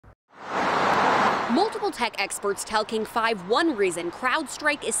Multiple tech experts tell King 5 one reason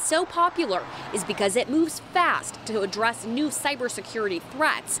Crowdstrike is so popular is because it moves fast to address new cybersecurity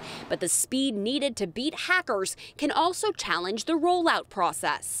threats. But the speed needed to beat hackers can also challenge the rollout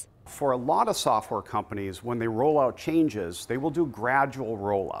process. For a lot of software companies, when they roll out changes, they will do gradual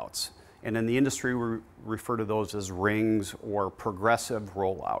rollouts. And in the industry, we refer to those as rings or progressive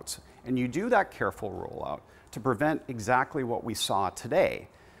rollouts. And you do that careful rollout to prevent exactly what we saw today.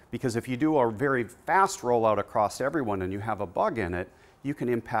 Because if you do a very fast rollout across everyone and you have a bug in it, you can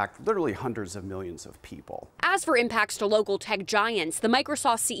impact literally hundreds of millions of people. As for impacts to local tech giants, the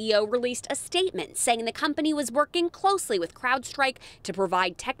Microsoft CEO released a statement saying the company was working closely with Crowdstrike to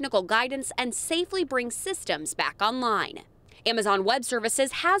provide technical guidance and safely bring systems back online. Amazon Web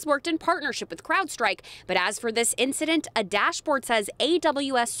Services has worked in partnership with Crowdstrike, but as for this incident, a dashboard says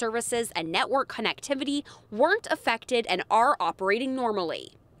AWS services and network connectivity weren't affected and are operating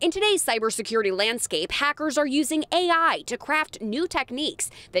normally. In today's cybersecurity landscape, hackers are using AI to craft new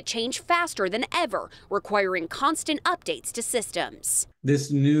techniques that change faster than ever, requiring constant updates to systems. This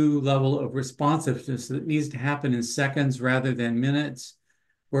new level of responsiveness that needs to happen in seconds rather than minutes,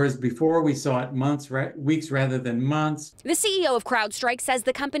 whereas before we saw it weeks rather than months. The CEO of Crowdstrike says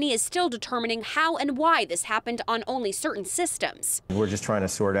the company is still determining how and why this happened on only certain systems. We're just trying to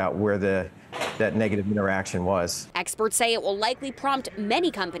sort out where that negative interaction was. Experts say it will likely prompt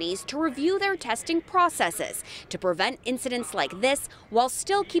many companies to review their testing processes to prevent incidents like this while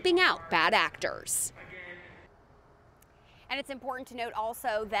still keeping out bad actors. And it's important to note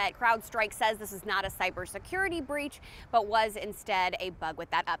also that Crowdstrike says this is not a cybersecurity breach, but was instead a bug with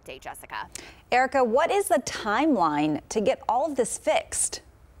that update, Jessica. Erica, what is the timeline to get all of this fixed?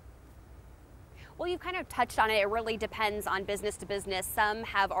 Well, you've kind of touched on it. It really depends on business to business. Some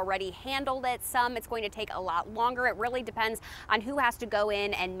have already handled it. Some it's going to take a lot longer. It really depends on who has to go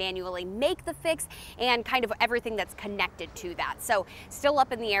in and manually make the fix and kind of everything that's connected to that. So still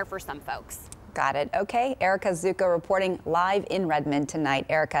up in the air for some folks. Got it. Okay. Erica Zucco reporting live in Redmond tonight.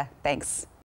 Erica, thanks.